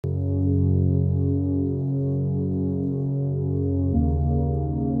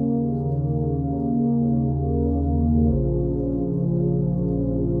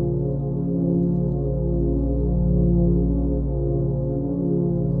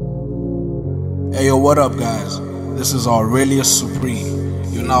Hey yo, what up guys? This is Aurelius Supreme.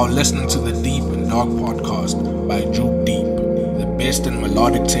 You're now listening to the Deep and Dark podcast by Dukedeep, the best in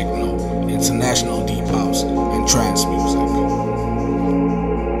melodic techno, international deep house, and trance music.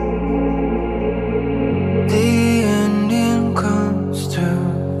 The ending comes too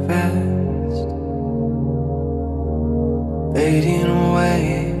fast, fading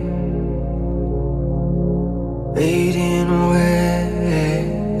away, fading away.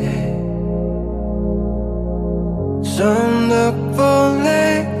 Some look for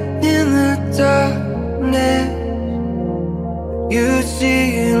light in the darkness, you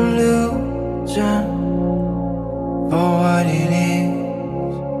see illusion for what it is.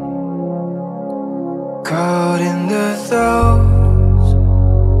 Caught in the throes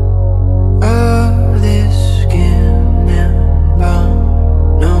of this skin and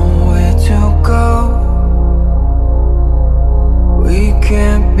bone, nowhere to go. We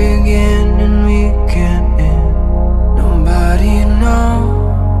can't begin and we can't end. Nobody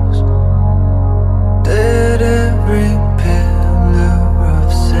knows that every pillar of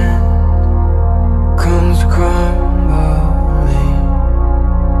sand comes crumbling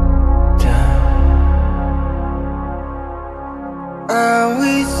down. Are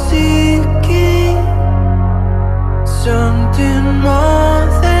we seeking something more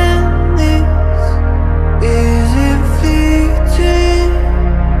than this? Is it fleeting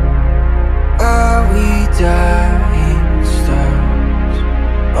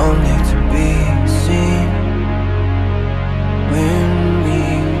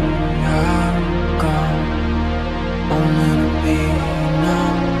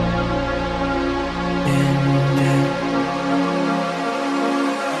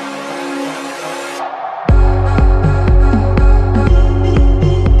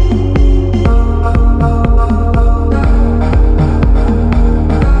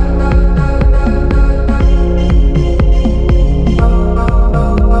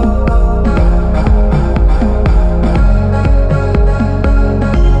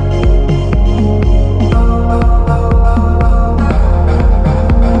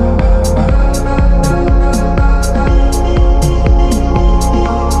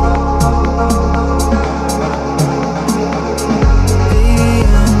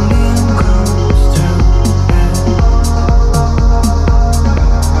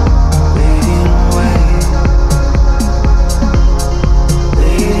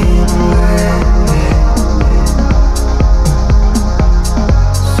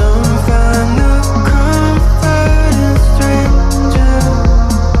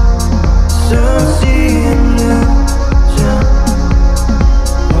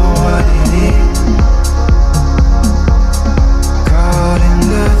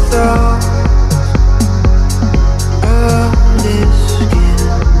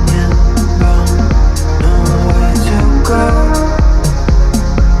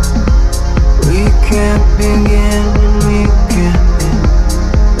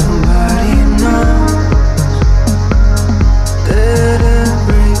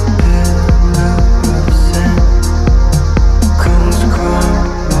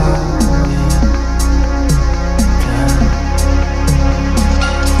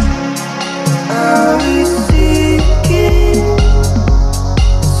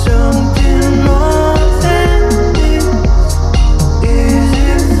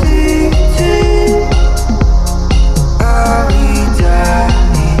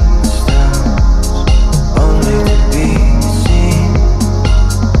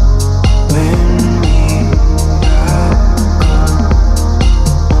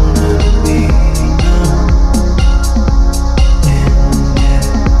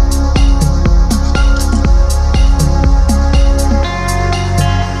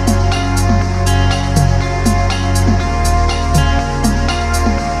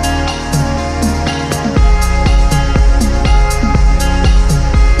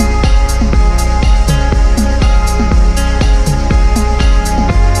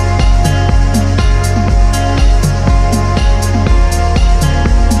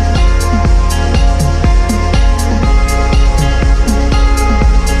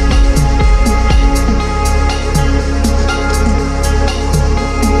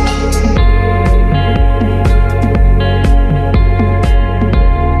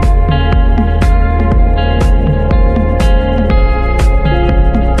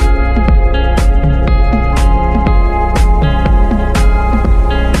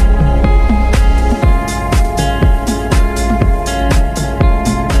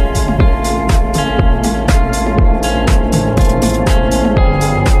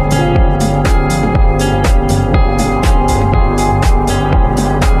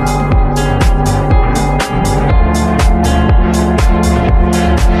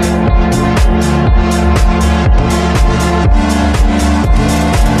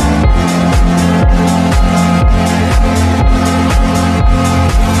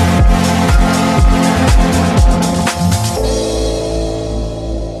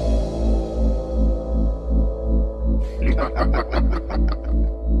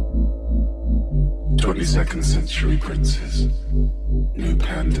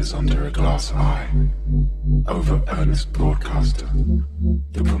meanders under a glass eye, over earnest broadcaster,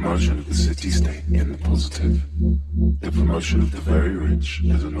 the promotion of the city-state in the positive, the promotion of the very rich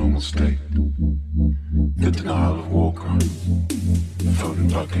as a normal state, the denial of war crimes, phone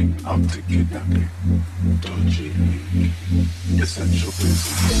bugging up to kidnapping, dodgy leak, essential business,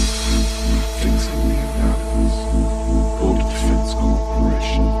 fixing the imbalance, border defense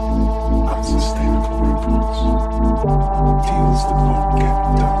cooperation, unsustainable imports, deals that won't get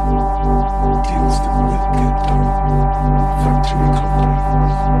done, deals that will get done, factory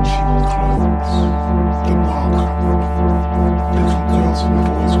condos, cheap clothes, the markup, little girls and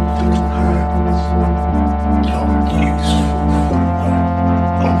boys with little hands, not useful footwear,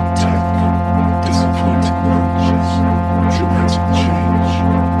 old tech, disappointing lunches, dramatic change,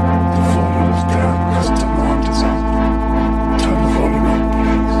 the volume is down because demand is up, turn the volume up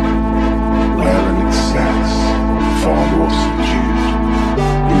please, wear in excess, far more subdued,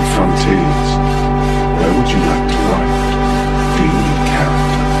 in frontiers, where would you like to write, do you need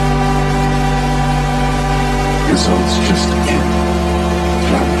character? Results just in,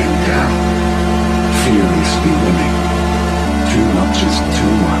 floundering down, furiously winning, too much is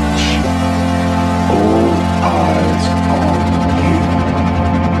too much, all eyes on you.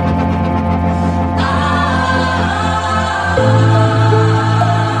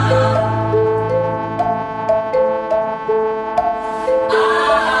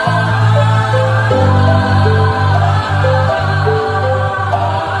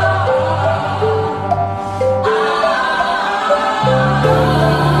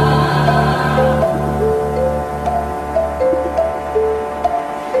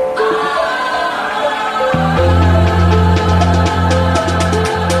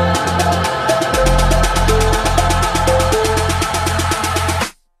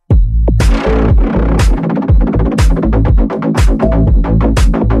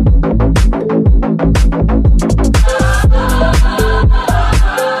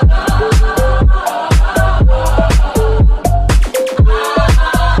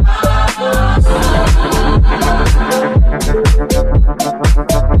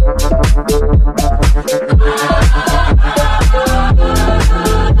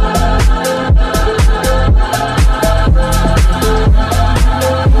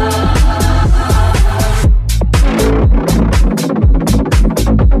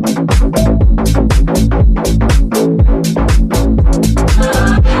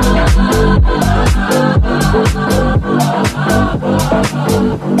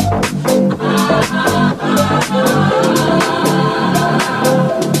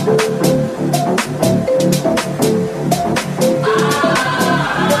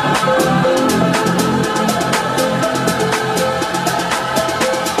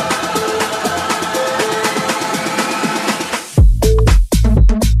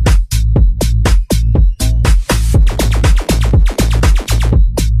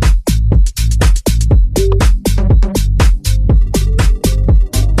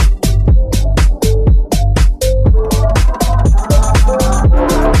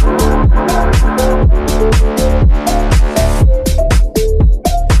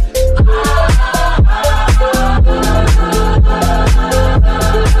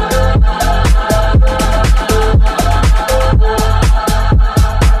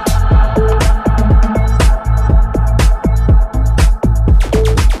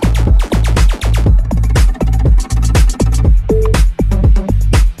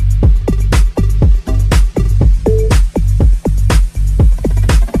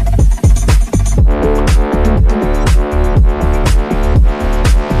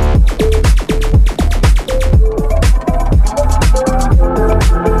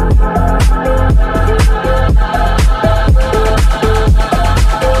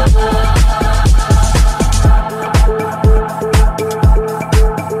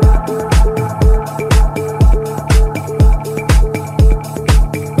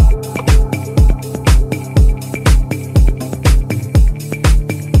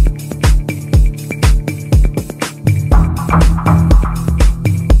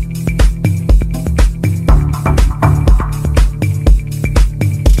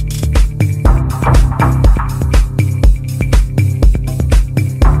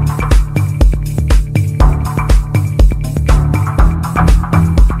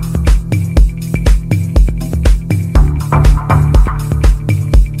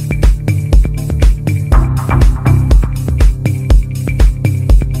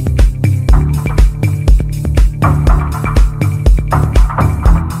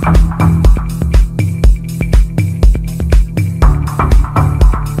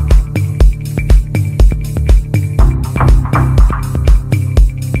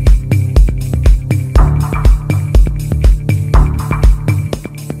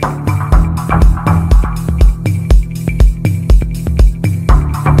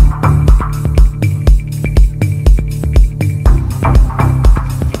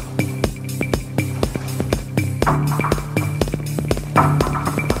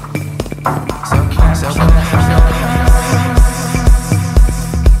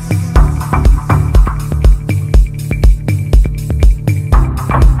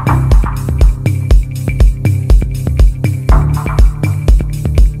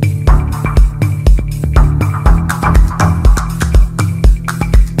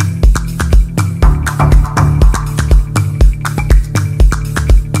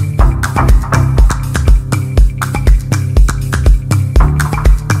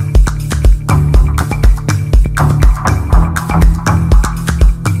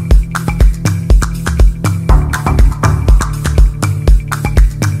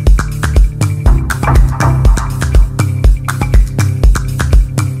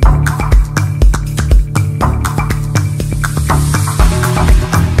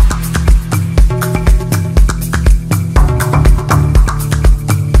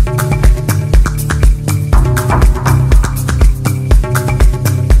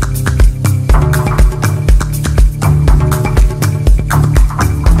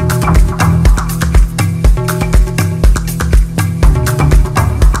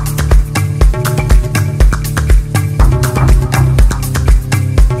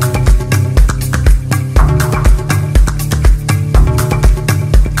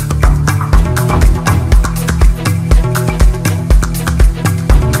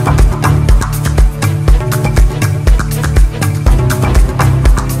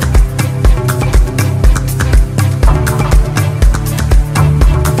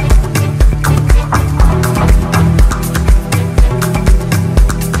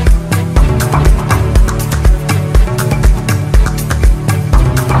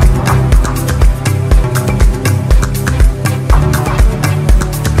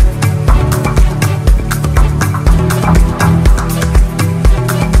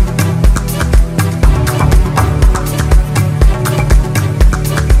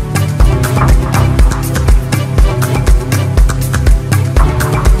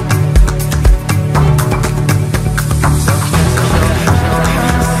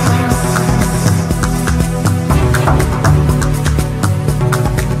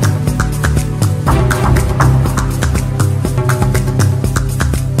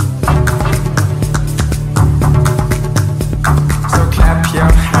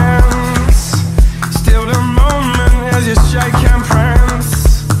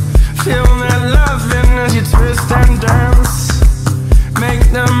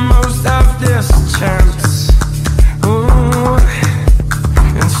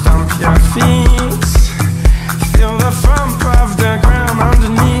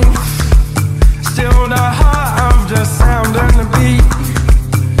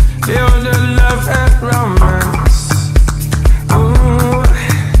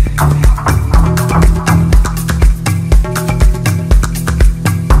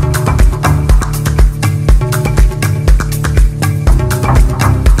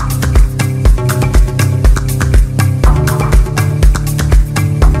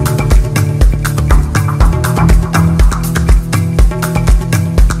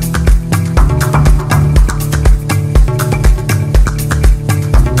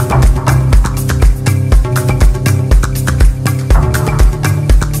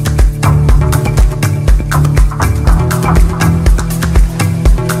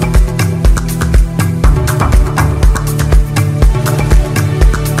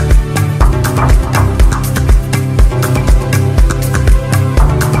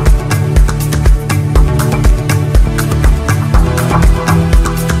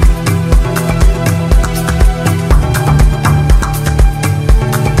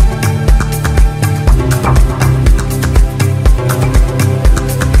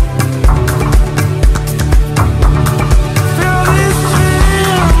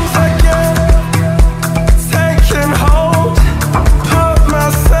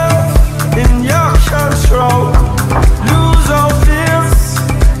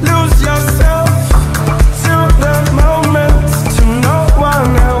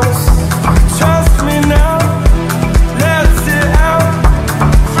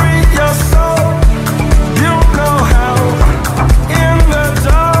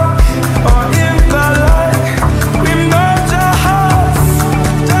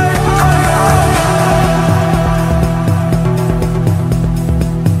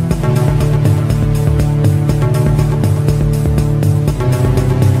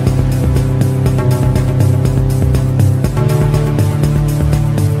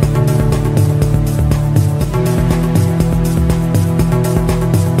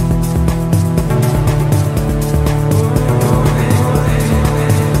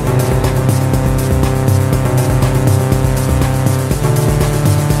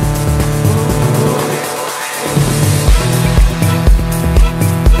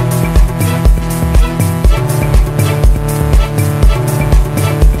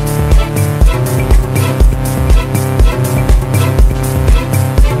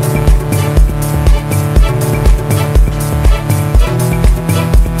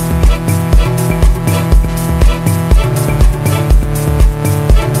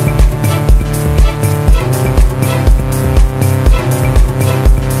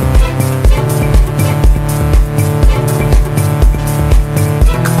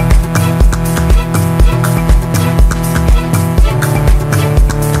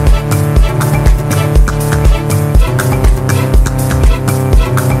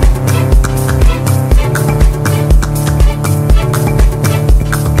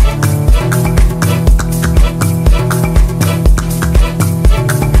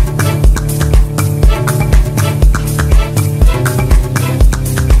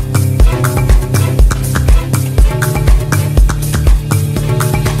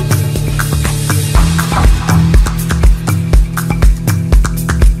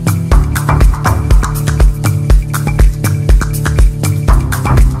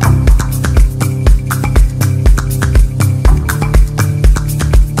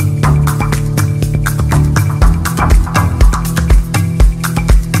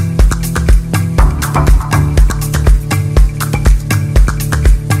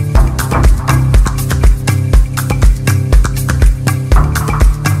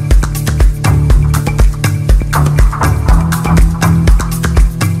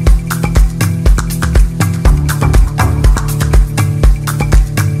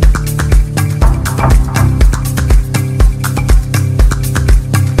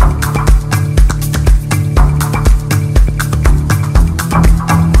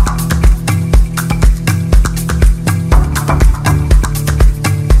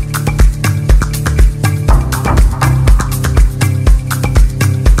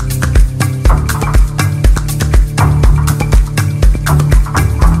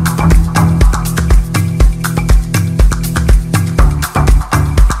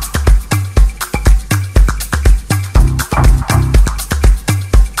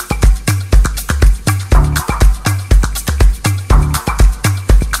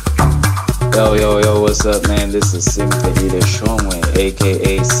 Yo, what's up, man? This is Simple Shongwe,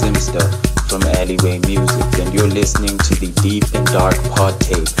 aka Simster from Alleyway Music, and you're listening to the Deep and Dark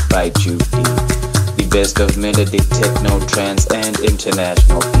Podtape by Dukedeep, the best of melodic techno, trance, and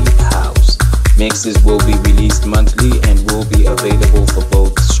international deep house. Mixes will be released monthly and will be available for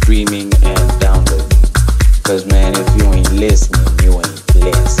both streaming and downloading. Cause man, if you ain't listening, you ain't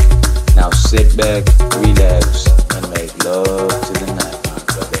blessed. Now sit back, relax, and make love to the night, my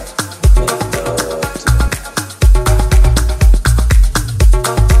brother. Make love to the night.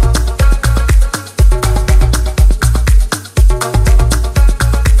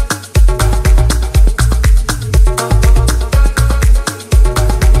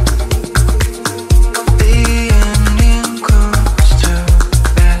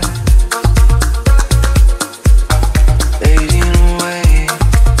 Fading away.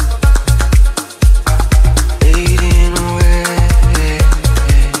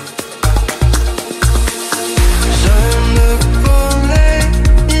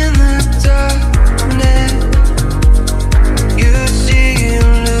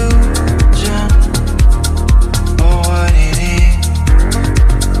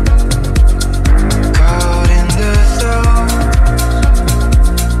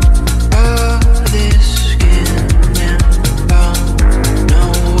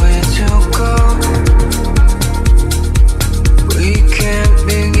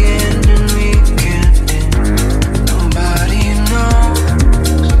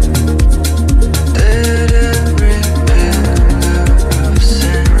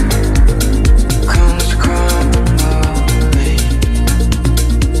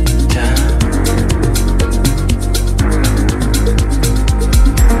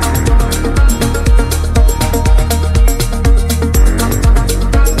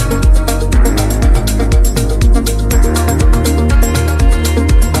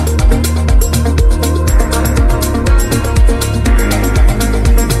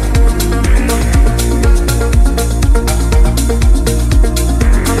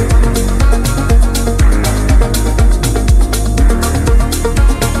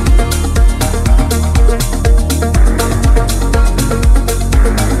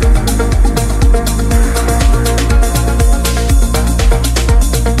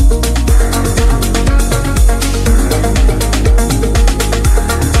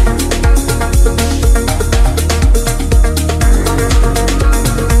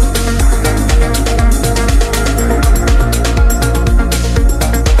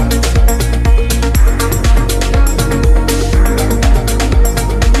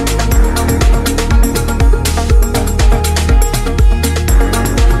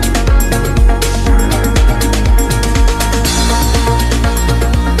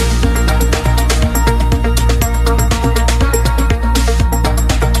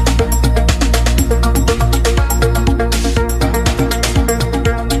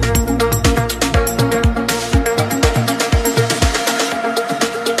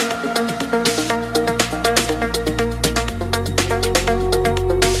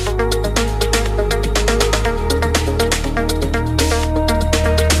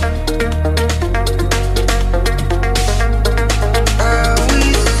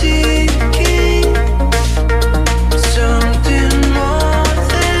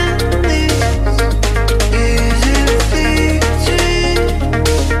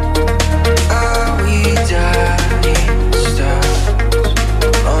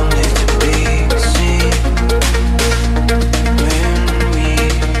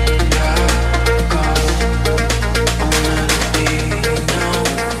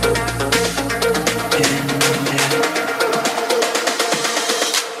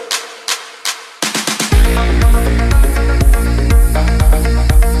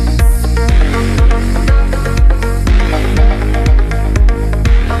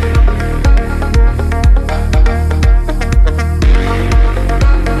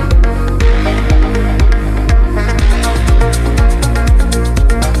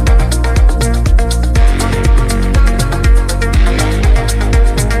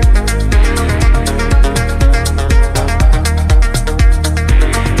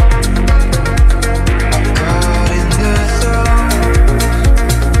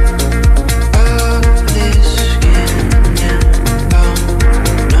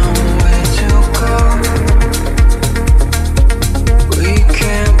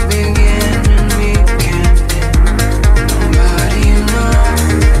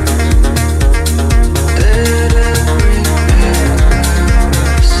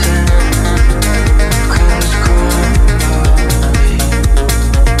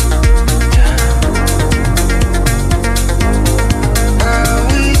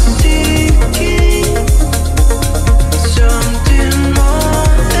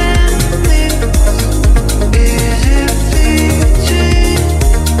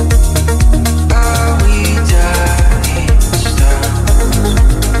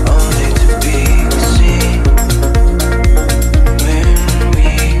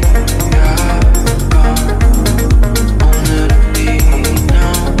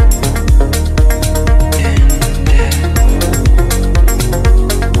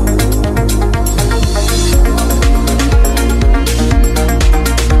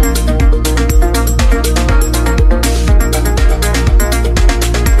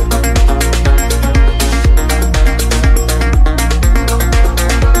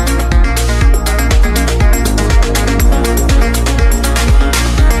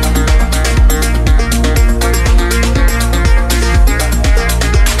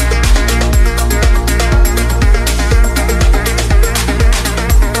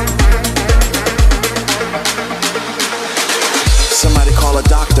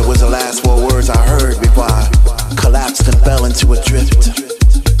 into a drift.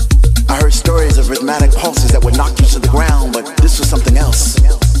 I heard stories of rhythmic pulses that would knock you to the ground, but this was something else.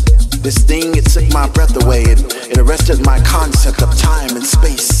 This thing, it took my breath away. It arrested my concept of time and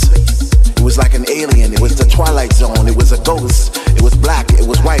space. It was like an alien. It was the Twilight Zone. It was a ghost. It was black. It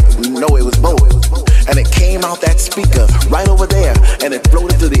was white. No, it was both. And it came out that speaker right over there, and it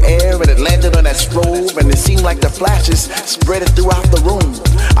floated through the air, and it landed on that strobe, and it seemed like the flashes spread it throughout the room.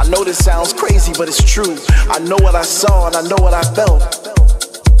 I know this sounds crazy, but it's true. I know what I saw and I know what I felt,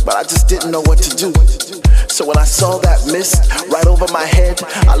 but I just didn't know what to do. So when I saw that mist right over my head,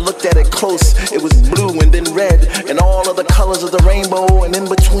 I looked at it close. It was blue and then red, and all of the colors of the rainbow and in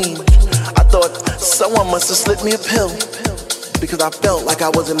between. I thought someone must have slipped me a pill, because I felt like I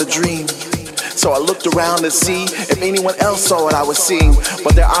was in a dream. So I looked around to see if anyone else saw what I was seeing,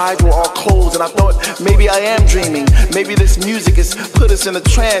 but their eyes were all closed, and I thought maybe I am dreaming. Maybe this music has put us in a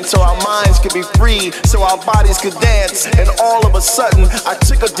trance so our minds could be free, so our bodies could dance. And all of a sudden, I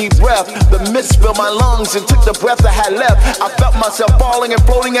took a deep breath. The mist filled my lungs and took the breath I had left. I felt myself falling and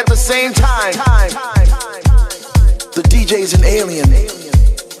floating at the same time. The DJ's an alien,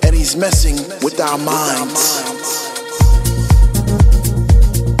 and he's messing with our minds.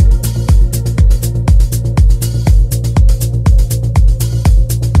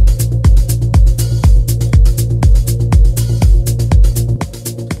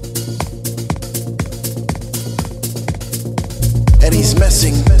 And he's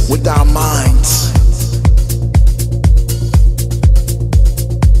messing with our minds.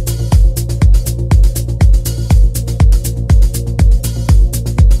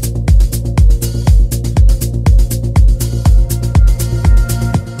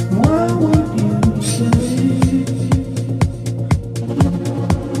 Why would you say?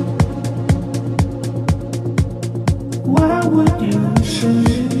 Why would you say?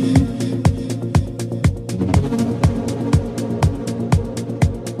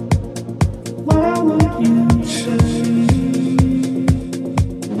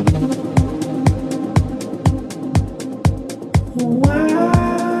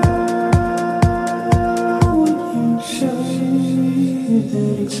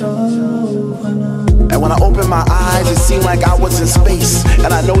 And when I opened my eyes, it seemed like I was in space.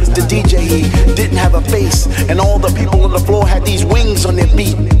 And I noticed the DJ, he didn't have a face. And all the people on the floor had these wings on their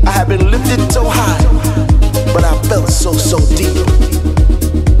feet. I had been lifted so high, but I felt so deep.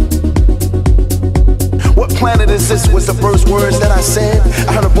 What planet is this was the first words that I said.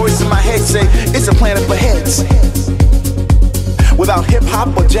 I heard a voice in my head say, it's a planet for heads. Without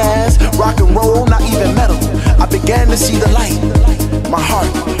hip-hop or jazz, rock and roll, not even metal, I began to see the light. My heart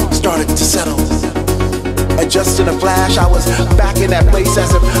started to settle. And just in a flash, I was back in that place,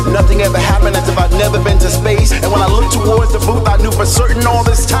 as if nothing ever happened, as if I'd never been to space. And when I looked towards the booth, I knew for certain all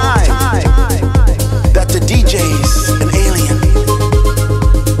this time that the DJ's an alien,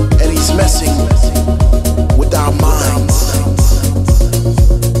 and he's messing with our minds.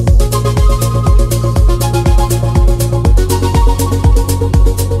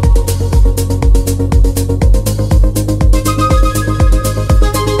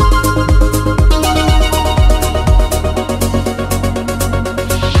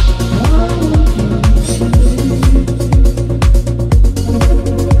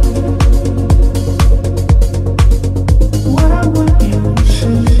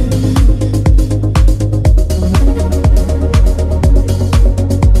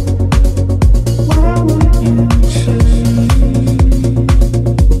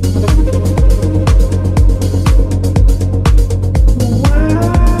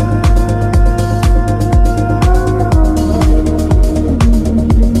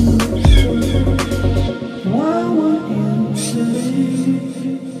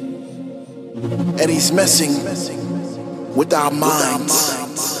 And he's messing with our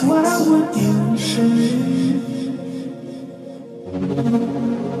minds. Why would you say?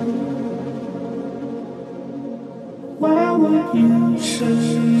 Why would you say?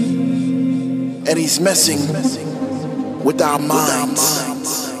 And he's messing with our minds.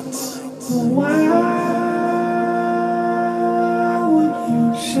 Why would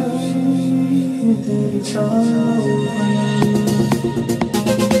you say that it's all over now?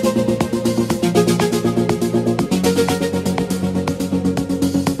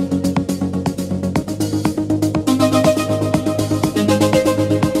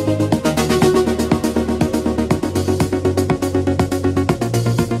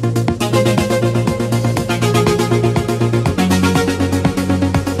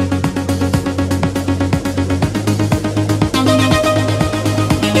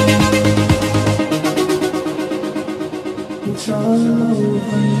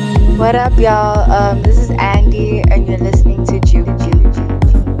 What up, y'all? This is Angie. D, and you're listening to Dukedeep.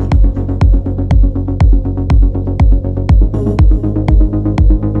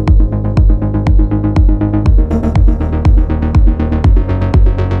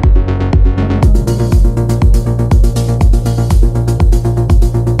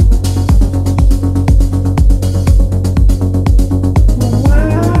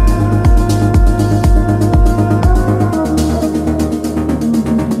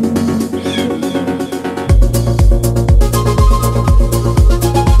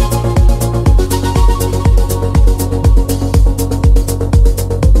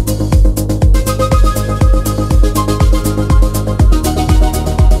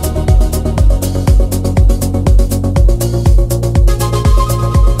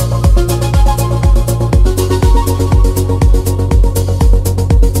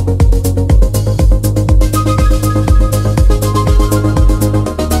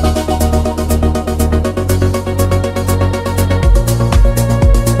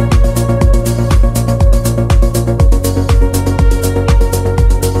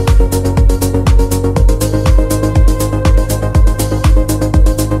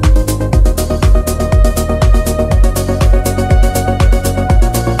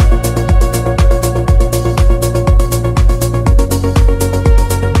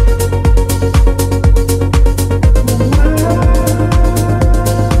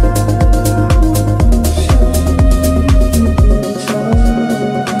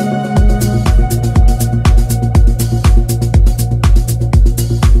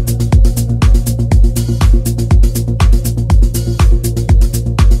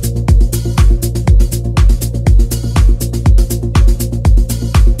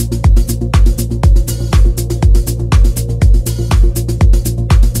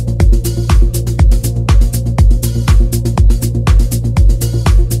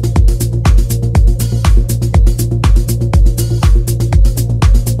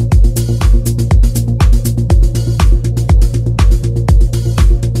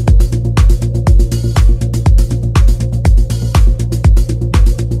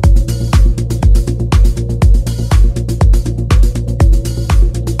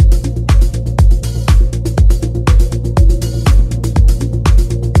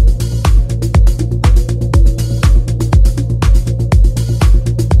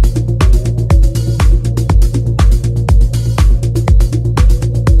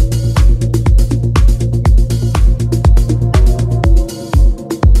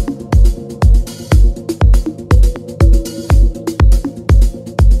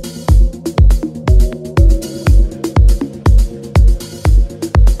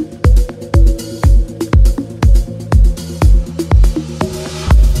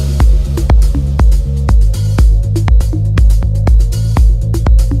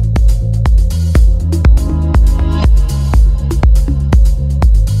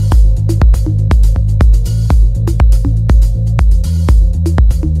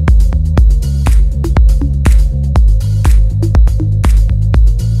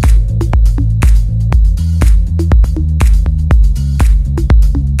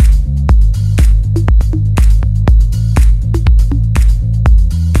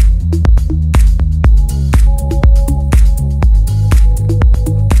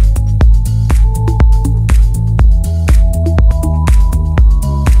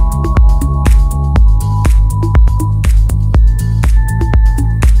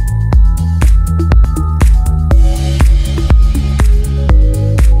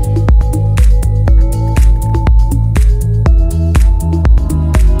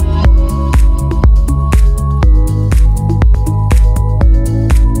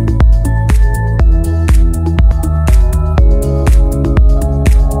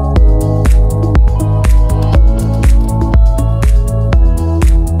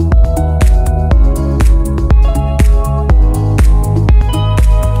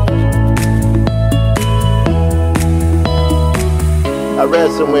 I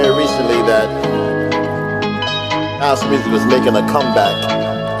read somewhere recently that house music was making a comeback.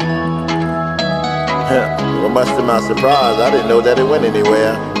 Well, much to my surprise, I didn't know that it went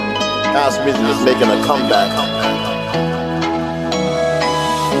anywhere. House music was making a comeback.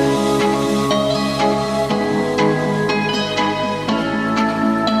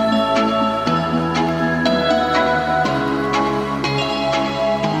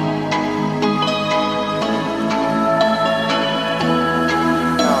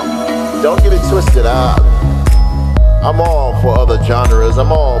 Don't get it twisted. I'm all for other genres.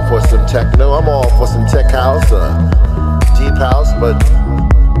 I'm all for some techno. I'm all for some tech house, deep house. But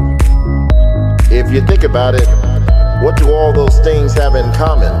if you think about it, what do all those things have in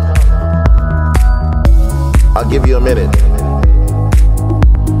common? I'll give you a minute.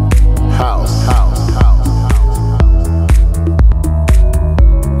 House.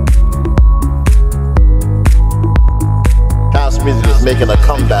 House music is making a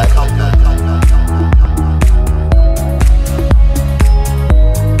comeback.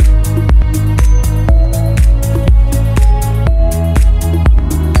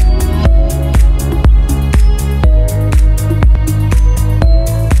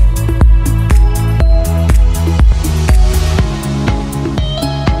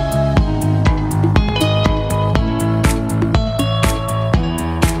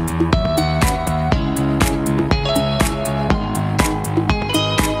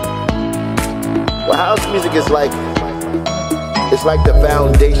 House music is like, it's like the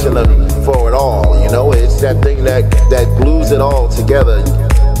foundation for it all, you know? It's that thing that glues it all together.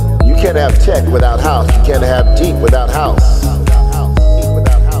 You can't have tech without house. You can't have deep without house.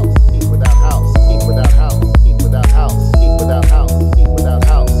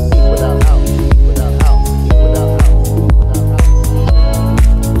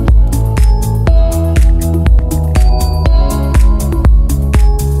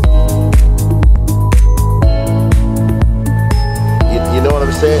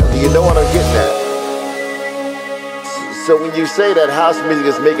 Do you know what I'm getting at? So when you say that house music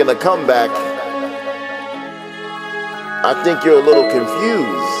is making a comeback, I think you're a little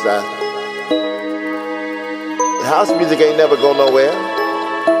confused. House music ain't never go nowhere.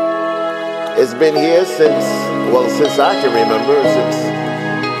 It's been here since I can remember.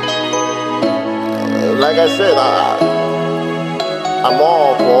 Like I said, I'm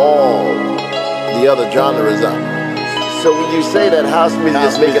all for all the other genres. So when you say that house music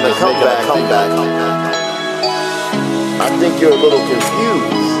is making a comeback, I think you're a little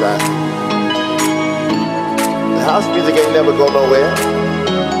confused. House music ain't never go nowhere.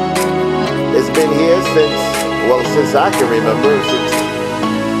 It's been here since I can remember.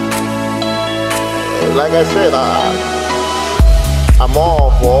 Like I said, I'm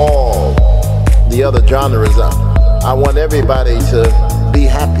all for all the other genres. I want everybody to be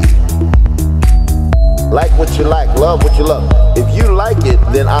happy. Like what you like, love what you love. If you like it,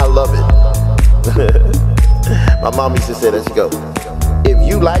 then I love it. My mom used to say that. She go, if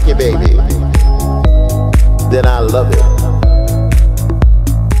you like it, baby, then I love it.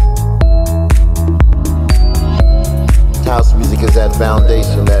 House music is that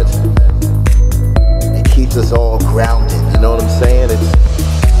foundation that it keeps us all grounded. You know what I'm saying?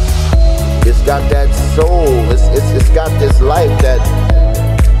 It's got that soul. It's got this life that,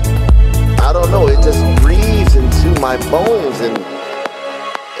 I don't know, it just breathes into my bones, and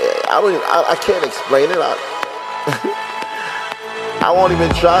I can't explain it. I won't even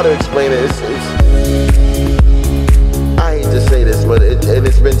try to explain it. I hate to say this, but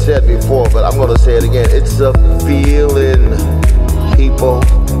it's been said before, but I'm gonna say it again. It's a feeling, people.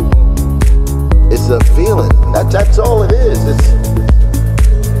 It's a feeling. That's all it is.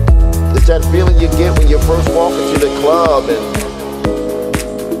 It's that feeling you get when you first walk into the club, and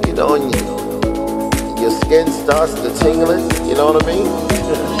you know, and your skin starts to tingling, you know what I mean?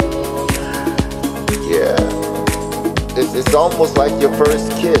 Yeah. It's almost like your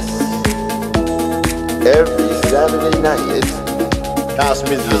first kiss. Every Saturday night, house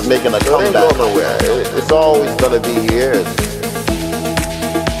music is making a comeback. It ain't going nowhere. It's always gonna be here.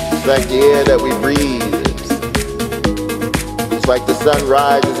 It's like the air that we breathe. It's like the sun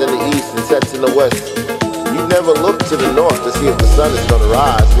rises in the east and sets in the west. You never look to the north to see if the sun is gonna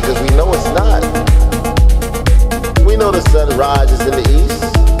rise, because we know it's not. We know the sun rises in the east.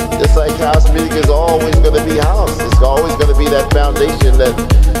 Just like house music is always going to be house. It's always going to be that foundation, that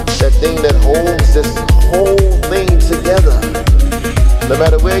thing that holds this whole thing together. No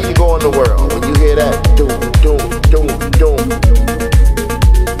matter where you go in the world, when you hear that doom, doom, doom, doom,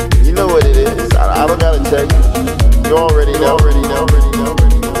 you know what it is. I don't gotta tell you. You already know.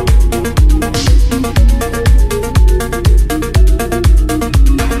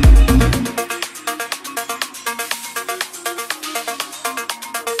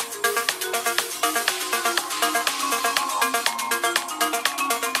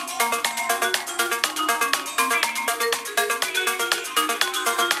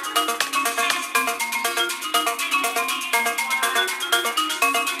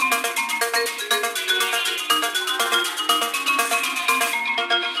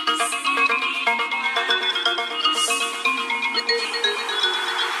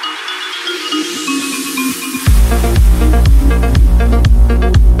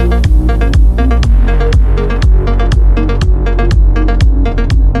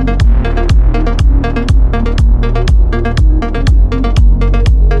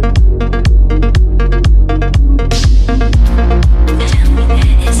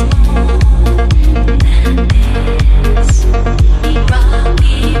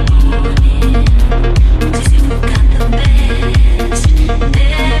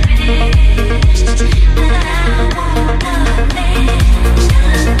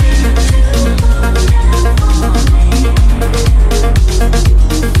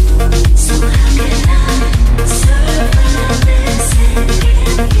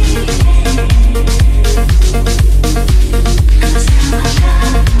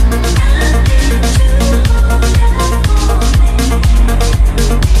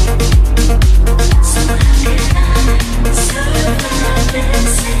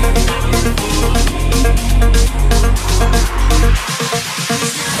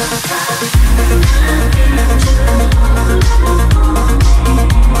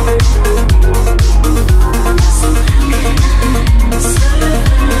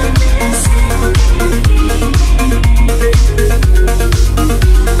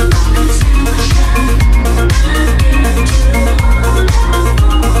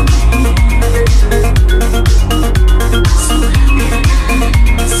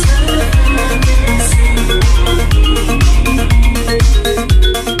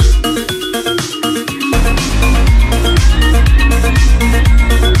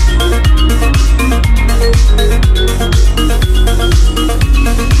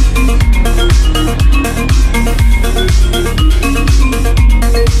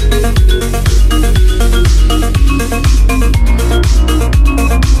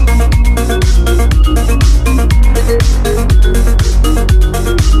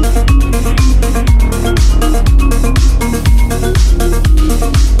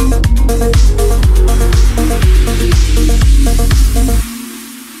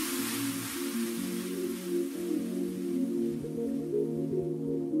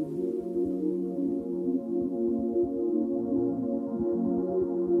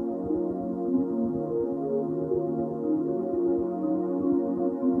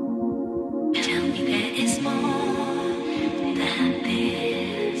 is more than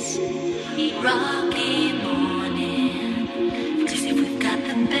this rocky morning. 'Cause if we've got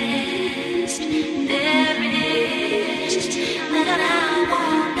the best there is, then I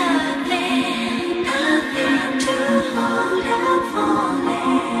want nothing, nothing to hold up for me.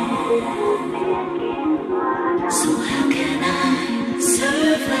 So how can I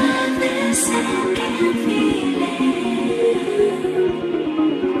survive this sinking feeling?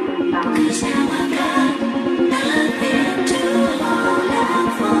 'Cause now I've got nothing to hold up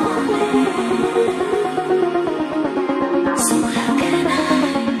for me. So how can I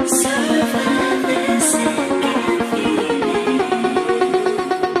survive this sinking feeling?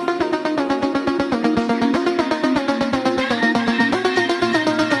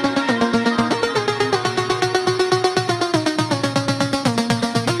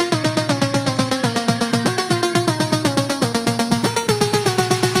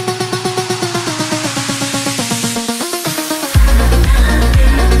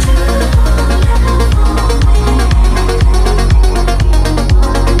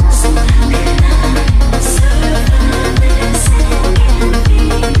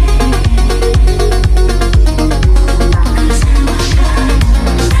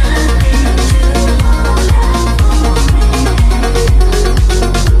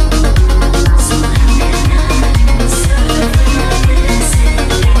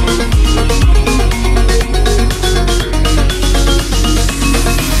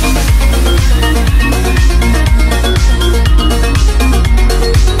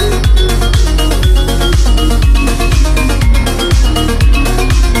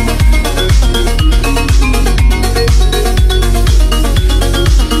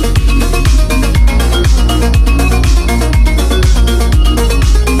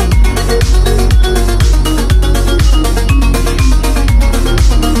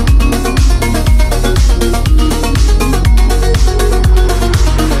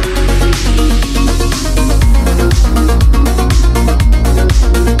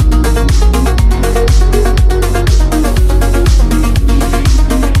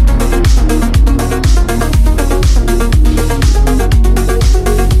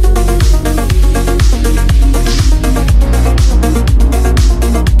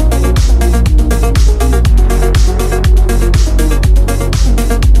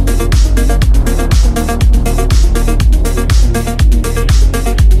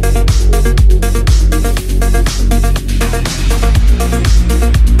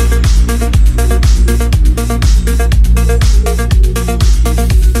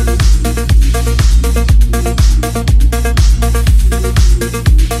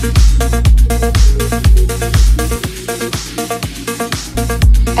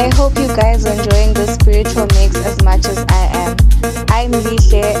 I hope you guys are enjoying this spiritual mix as much as I am. I'm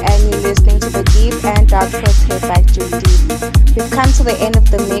Lishe and you're listening to the Deep and Dark Podtape by Dukedeep. We've come to the end of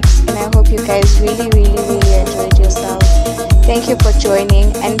the mix and I hope you guys really enjoyed yourselves. Thank you for joining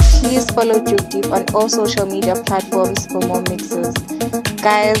and please follow Dukedeep on all social media platforms for more mixes.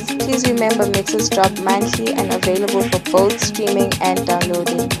 Guys, please remember mixes drop monthly and available for both streaming and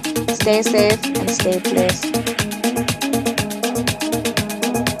downloading. Stay safe and stay blessed.